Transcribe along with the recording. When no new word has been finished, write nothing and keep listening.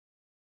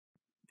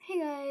Hey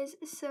guys,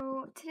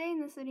 so today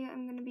in this video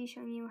I'm going to be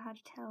showing you how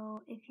to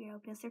tell if your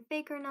LPS are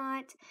fake or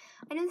not.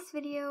 I know this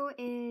video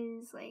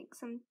is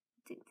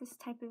this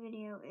type of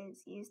video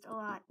is used a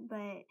lot,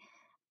 but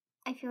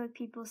I feel like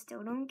people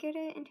still don't get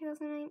it in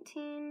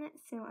 2019,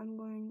 so I'm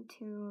going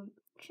to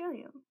show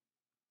you.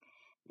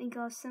 Thank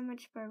you all so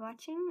much for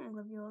watching. I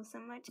love you all so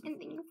much, and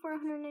thank you for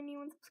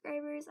 191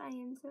 subscribers. I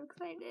am so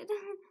excited.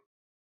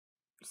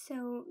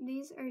 So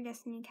these are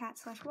Destiny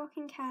cats /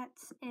 walking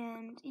cats,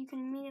 and you can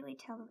immediately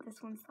tell that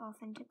this one's the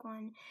authentic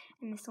one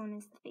and this one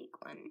is the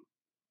fake one.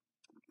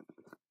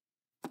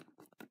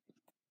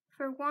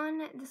 For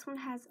one, this one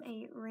has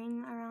a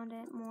ring around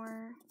it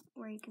more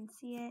where you can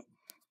see it,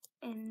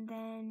 and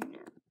then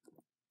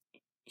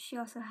she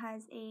also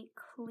has a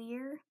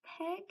clear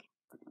peg,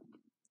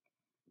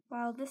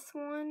 while this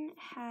one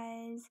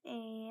has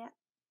a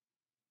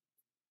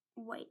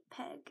white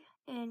peg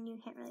and you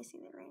can't really see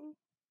the ring.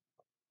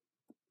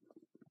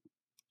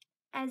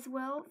 As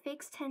well,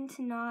 fakes tend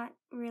to not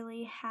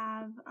really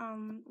have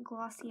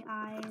glossy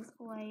eyes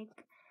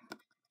like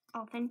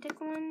authentic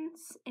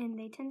ones, and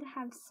they tend to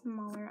have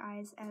smaller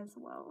eyes as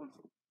well.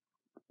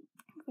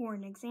 For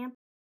an example,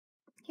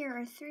 here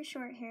are 3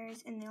 short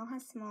hairs and they all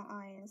have small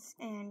eyes,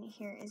 and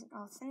here is an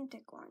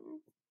authentic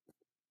one.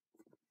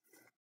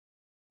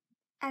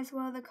 As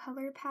well, the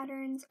color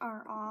patterns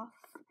are off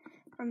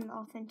from the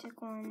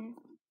authentic one.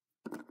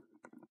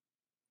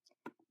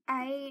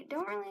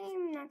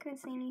 I'm not going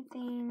to say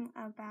anything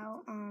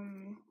about,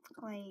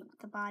 like,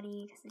 the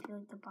body, because I feel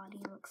like the body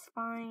looks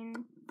fine.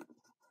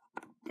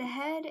 The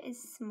head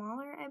is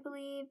smaller, I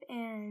believe,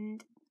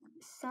 and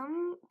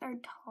some are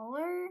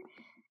taller,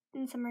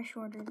 and some are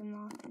shorter than the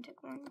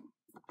authentic one.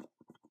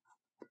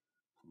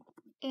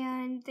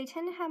 And they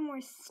tend to have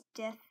more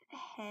stiff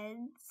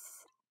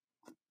heads.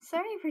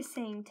 Sorry for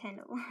saying 10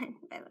 to 1,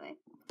 by the way.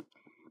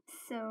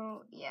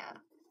 So, yeah.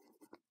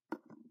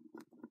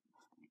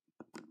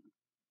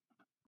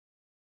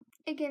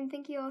 Again,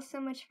 thank you all so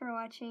much for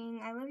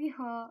watching. I love you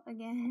all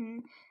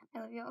again. I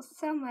love you all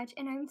so much,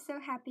 and I'm so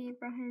happy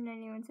for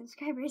 191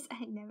 subscribers.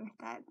 I never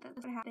thought that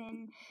this would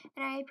happen,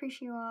 and I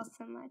appreciate you all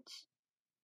so much.